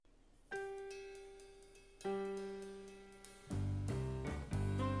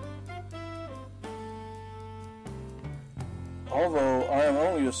Although I am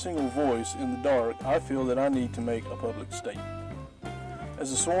only a single voice in the dark, I feel that I need to make a public statement.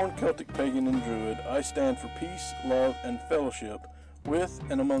 As a sworn Celtic pagan and druid, I stand for peace, love, and fellowship with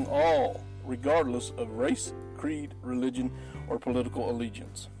and among all, regardless of race, creed, religion, or political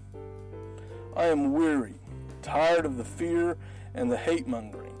allegiance. I am weary, tired of the fear and the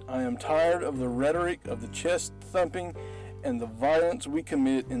hate-mongering. I am tired of the rhetoric, of the chest-thumping, and the violence we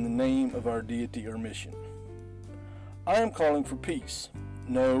commit in the name of our deity or mission. I am calling for peace.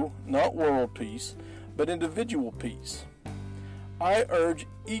 No, not world peace, but individual peace. I urge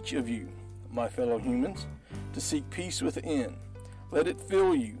each of you, my fellow humans, to seek peace within. Let it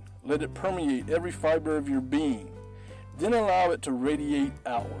fill you. Let it permeate every fiber of your being. Then allow it to radiate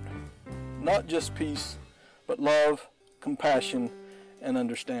outward. Not just peace, but love, compassion, and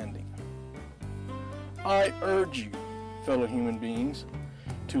understanding. I urge you, fellow human beings,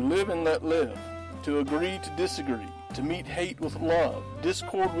 to live and let live, to agree to disagree, to meet hate with love,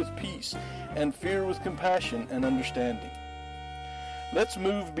 discord with peace, and fear with compassion and understanding. Let's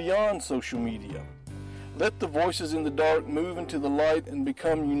move beyond social media. Let the voices in the dark move into the light and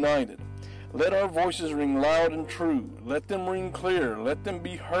become united. Let our voices ring loud and true. Let them ring clear. Let them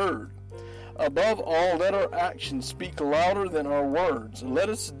be heard. Above all, let our actions speak louder than our words. Let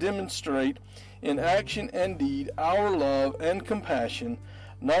us demonstrate in action and deed our love and compassion,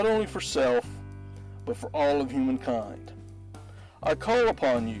 not only for self, but for all of humankind. I call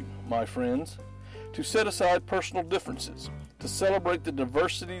upon you, my friends, to set aside personal differences, to celebrate the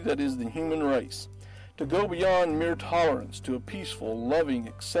diversity that is the human race, to go beyond mere tolerance to a peaceful, loving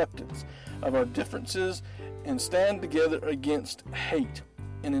acceptance of our differences and stand together against hate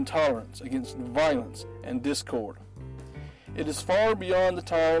and intolerance, against violence and discord. It is far beyond the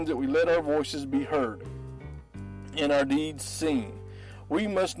time that we let our voices be heard and our deeds seen. We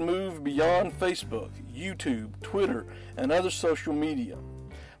must move beyond Facebook, YouTube, Twitter, and other social media.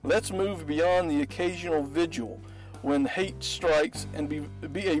 Let's move beyond the occasional vigil when hate strikes and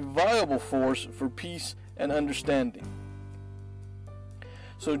be a viable force for peace and understanding.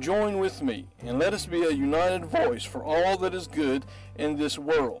 So join with me and let us be a united voice for all that is good in this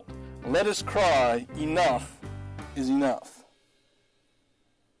world. Let us cry, enough is enough.